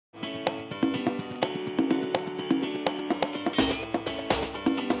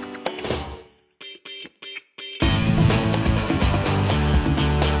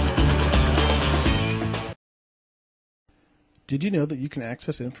Did you know that you can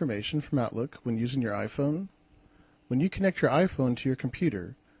access information from Outlook when using your iPhone? When you connect your iPhone to your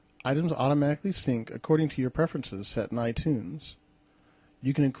computer, items automatically sync according to your preferences set in iTunes.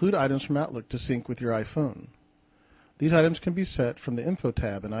 You can include items from Outlook to sync with your iPhone. These items can be set from the Info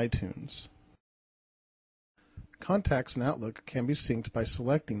tab in iTunes. Contacts in Outlook can be synced by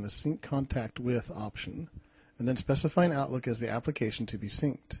selecting the Sync Contact With option, and then specifying Outlook as the application to be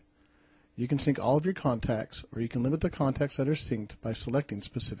synced. You can sync all of your contacts, or you can limit the contacts that are synced by selecting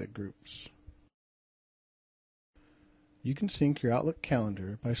specific groups. You can sync your Outlook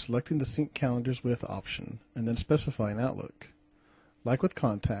calendar by selecting the Sync Calendars With option, and then specifying Outlook. Like with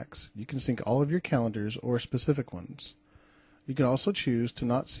contacts, you can sync all of your calendars or specific ones. You can also choose to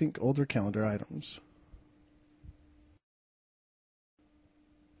not sync older calendar items.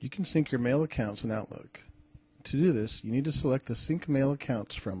 You can sync your mail accounts in Outlook. To do this, you need to select the Sync Mail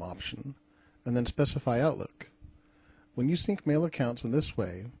Accounts From option, and then specify Outlook. When you sync mail accounts in this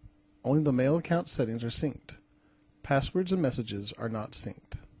way, only the mail account settings are synced. Passwords and messages are not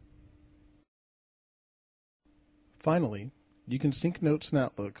synced. Finally, you can sync notes in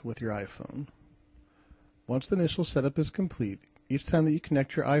Outlook with your iPhone. Once the initial setup is complete, each time that you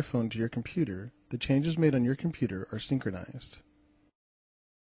connect your iPhone to your computer, the changes made on your computer are synchronized.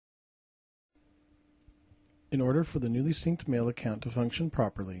 In order for the newly synced mail account to function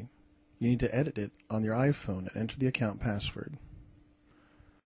properly, you need to edit it on your iPhone and enter the account password.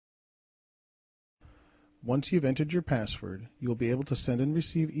 Once you've entered your password, you will be able to send and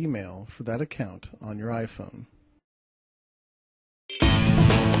receive email for that account on your iPhone.